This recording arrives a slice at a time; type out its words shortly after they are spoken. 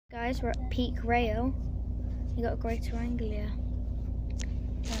Guys, we're at Peak Rail. You got a Greater Anglia,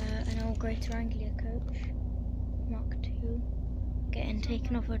 an old Greater Anglia coach, Mark II, getting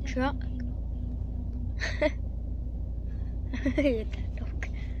taken off a truck. Look at that dog.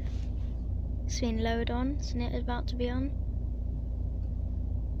 It's been lowered on, isn't it about to be on?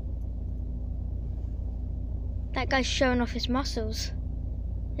 That guy's showing off his muscles,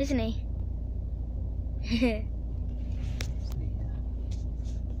 isn't he?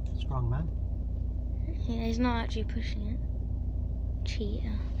 Strong man. Yeah, he's not actually pushing it.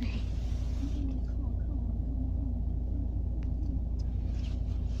 Cheater.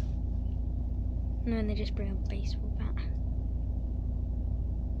 And then they just bring a baseball bat.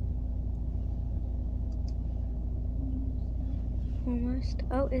 Almost.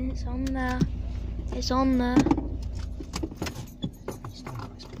 Oh, it's on there. It's on there.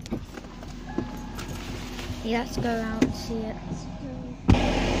 Yeah, let's go out and see it.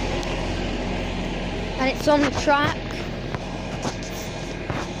 And it's on the track.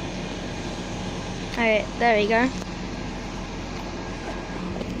 Alright, there we go.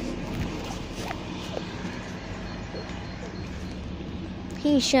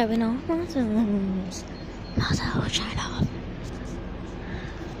 He's showing off muscles. Muscle channel.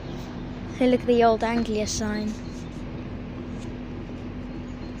 Hey, look at the old Anglia sign.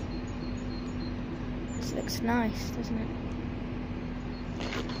 This looks nice, doesn't it?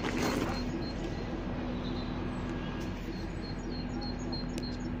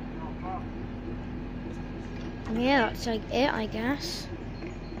 Yeah, that's like it, I guess.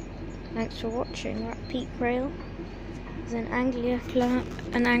 Thanks for watching. We're at Peak Rail. There's an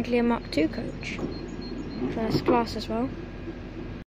Anglia Mark II coach. First class as well.